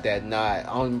Donald got that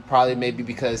nod. Probably maybe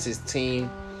because his team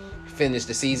finished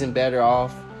the season better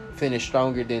off, finished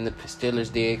stronger than the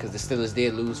Steelers did, because the Steelers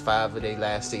did lose 5 of their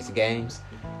last 6 games.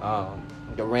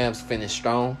 The Rams finished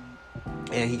strong,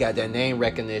 and he got that name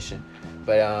recognition.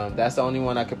 But that's the only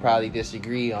one I could probably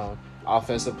disagree on.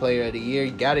 Offensive Player of the Year,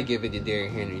 you got to give it to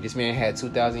Derrick Henry. This man had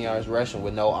 2,000 yards rushing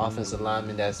with no offensive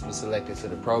lineman that was selected to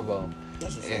the Pro Bowl.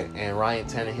 And Ryan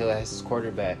Tannehill as his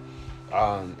quarterback.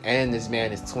 And this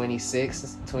man is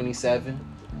 26, 27,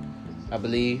 I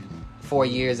believe. 4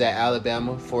 years at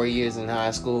Alabama, 4 years in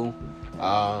high school.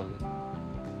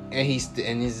 And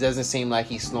it doesn't seem like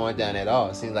he's slowing down at all.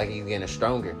 It seems like he's getting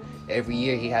stronger. Every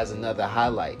year he has another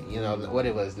highlight. You know what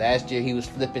it was. Last year he was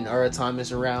flipping Earl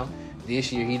Thomas around.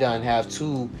 This year he doesn't have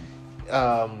 2.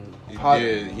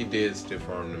 He did stiff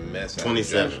arm the mess out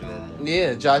 27. of Josh Norman.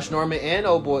 Yeah, Josh Norman and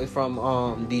old boy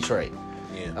from Detroit.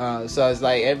 Yeah. So it's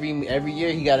like every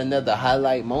year he got another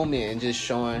highlight moment and just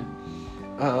showing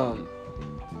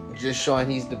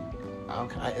he's the.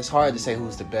 It's hard to say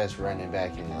who's the best running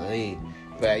back in the league.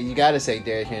 But you got to say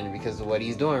Derrick Henry because of what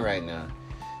he's doing right now.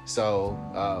 So,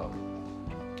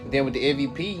 then with the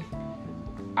MVP,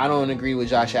 I don't agree with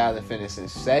Josh Allen finishing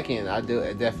second. I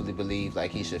definitely believe like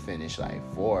he should finish like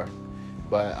 4.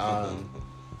 But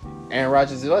Aaron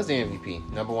Rodgers was the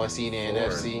MVP, number 1 seed in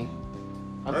NFC.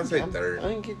 I'd say third.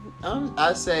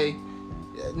 I'd say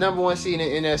number 1 seed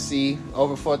in NFC,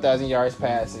 over 4,000 yards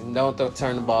passing. Don't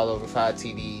turn the ball over, 5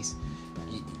 TDs.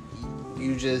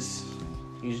 You just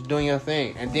doing your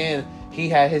thing. And then he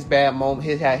had his bad moment.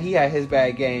 He had his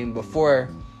bad game before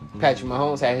Patrick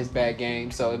Mahomes had his bad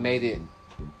game, so it made it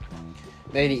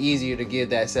easier to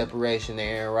give that separation to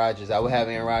Aaron Rodgers. I would have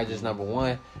Aaron Rodgers number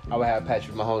 1. I would have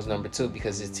Patrick Mahomes number 2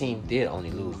 because his team did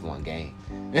only lose 1 game.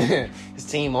 His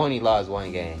team only lost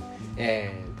 1 game,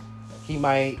 and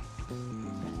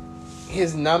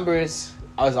his numbers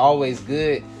is always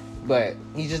good, but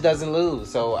he just doesn't lose.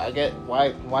 So I get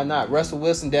why not? Russell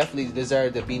Wilson definitely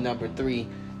deserved to be number 3,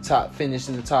 finish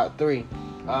in the top 3.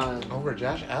 Over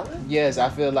Josh Allen? Yes, I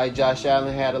feel like Josh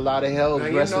Allen had a lot of help.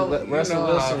 Russell Wilson.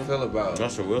 How I feel about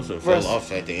Russell Wilson fell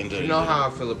off at the end of the year. You know how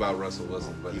I feel about Russell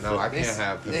Wilson, but I can't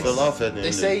have him. He fell off at the end.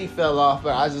 They say he fell off,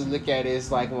 but I just look at it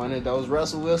as like one of those.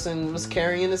 Russell Wilson was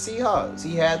carrying the Seahawks.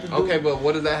 He had to do. Okay, but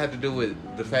what does that have to do with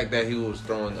the fact that he was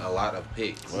throwing a lot of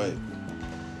picks? Right.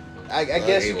 I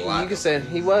guess you could say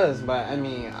he was, but I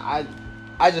mean,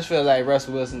 I just feel like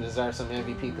Russell Wilson deserves some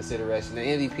MVP consideration. The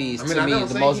MVP is to me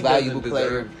the most valuable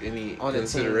player any on the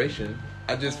consideration. team.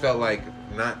 I just felt like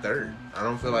not third. I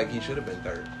don't feel like he should have been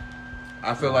third.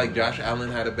 I feel like Josh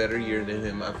Allen had a better year than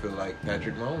him. I feel like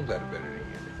Patrick Mahomes had a better year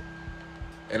than him.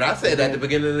 And I said at the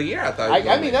beginning of the year, I thought.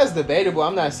 I mean, that's debatable.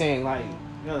 I'm not saying like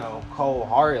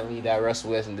cold-heartedly that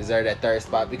Russell Wilson deserved that 3rd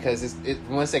spot because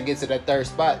once it gets to that 3rd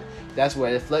spot, that's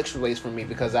where it fluctuates for me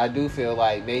because I do feel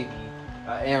like maybe.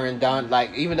 Aaron Donald,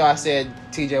 even though I said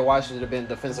T.J. Watt should have been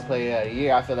Defensive Player of the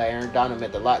Year, I feel like Aaron Donald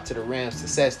meant a lot to the Rams'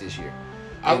 success this year.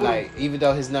 And even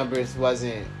though his numbers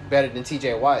wasn't better than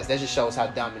T.J. Watt's, that just shows how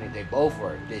dominant they both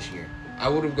were this year. I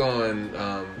would have gone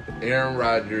Aaron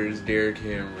Rodgers, Derrick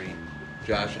Henry,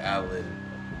 Josh Allen,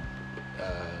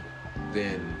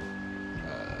 then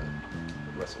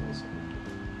Russell Wilson.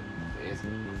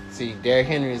 See, Derrick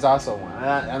Henry is also one.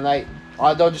 I'm like.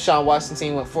 Although Deshaun Watson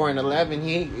team went 4-11,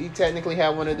 he technically had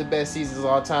one of the best seasons of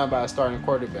all time by a starting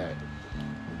quarterback.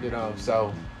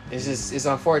 So it's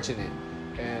unfortunate,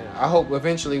 and I hope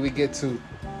eventually we get to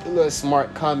the little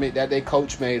smart comment that their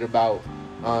coach made about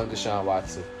Deshaun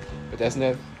Watson. But that's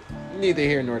neither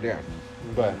here nor there.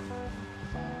 But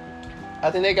I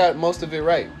think they got most of it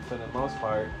right for the most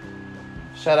part.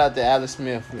 Shout out to Alex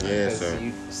Smith. Yes,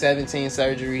 sir. 17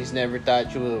 surgeries, never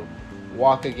thought you would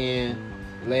walk again.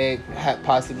 Leg had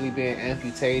possibly been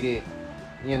amputated,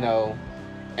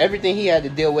 everything he had to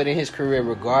deal with in his career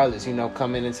regardless,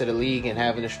 coming into the league and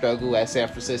having to struggle at San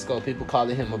Francisco, people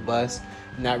calling him a bust,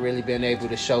 not really being able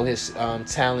to show his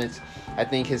talents. I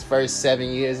think his first 7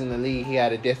 years in the league, he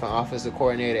had a different offensive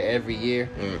coordinator every year.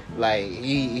 Like,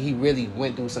 he really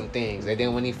went through some things. And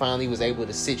then when he finally was able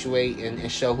to situate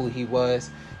and show who he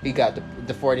was, he got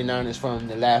the 49ers from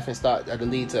the laughing stock of the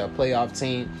league to a playoff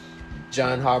team.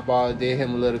 John Harbaugh did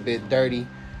him a little bit dirty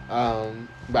by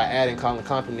adding Colin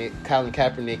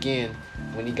Kaepernick in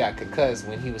when he got concussed,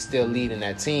 when he was still leading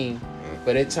that team.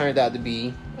 But it turned out to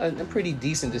be a pretty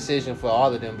decent decision for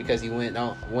all of them because he went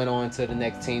on to the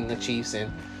next team, the Chiefs,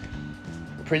 and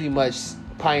pretty much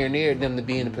pioneered them to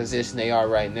be in the position they are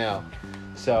right now.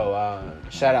 So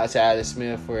shout out to Alex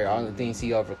Smith for all the things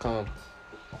he overcome.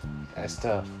 That's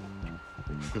tough.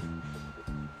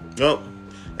 Well,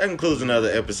 that concludes another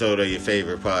episode of your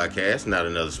favorite podcast, Not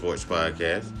Another Sports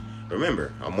Podcast.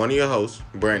 Remember, I'm one of your hosts,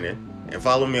 Brandon, and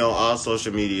follow me on all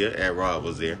social media at Rob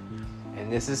Was There. And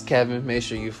this is Kevin. Make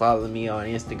sure you follow me on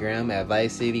Instagram at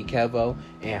Vice City Kevo.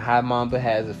 And High Mamba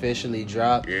has officially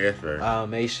dropped. Yes, sir.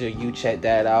 Make sure you check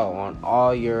that out on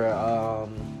all your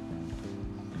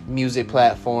music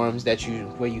platforms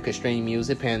where you can stream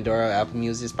music: Pandora, Apple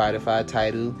Music, Spotify,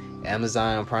 Tidal,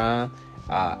 Amazon Prime,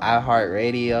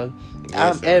 iHeartRadio. Yes,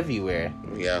 I'm sir. Everywhere.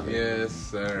 Yeah. Yes,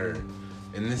 sir.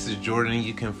 And this is Jordan.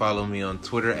 You can follow me on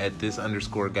Twitter at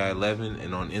 @this_guy11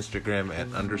 and on Instagram at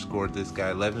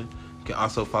 @thisguy11. You can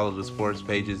also follow the sports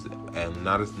pages at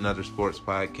Not Another Sports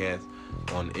Podcast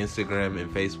on Instagram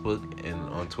and Facebook, and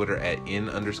on Twitter at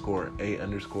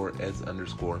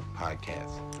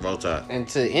N_A_S_podcast. Roll Tide. And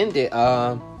to end it,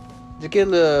 to get a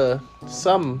little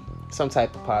something some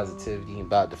type of positivity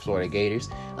about the Florida Gators.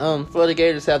 Florida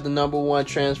Gators have the number 1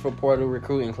 transfer portal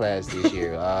recruiting class this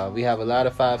year. We have a lot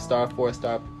of 5-star,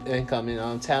 4-star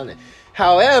incoming talent.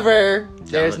 However,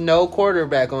 there's no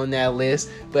quarterback on that list,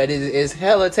 but it's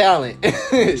hella talent.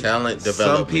 Talent development.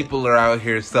 Some people are out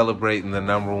here celebrating the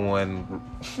number 1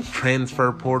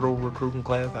 transfer portal recruiting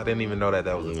class. I didn't even know that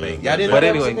was a thing. Y'all didn't but know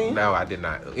anyway, that was a thing? no, I did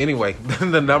not. Anyway,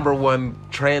 the number 1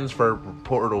 transfer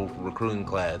portal recruiting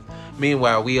class.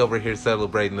 Meanwhile, we over here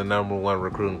celebrating the number 1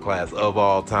 recruiting class of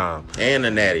all time. And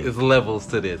a natty. It's levels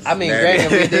to this. I mean,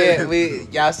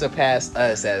 granted, y'all surpassed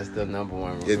us as the number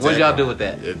 1 recruiting. What y'all do with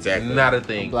that? Exactly. Not a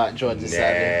thing. Block Georgia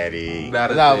Southern. Natty.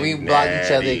 Not a No, thing. we blocked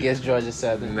each other Natty. against Georgia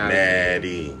Southern. Not a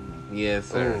Natty. thing. Yes,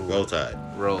 sir. Roll Tide.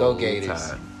 Roll Go Gators.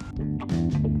 Tide.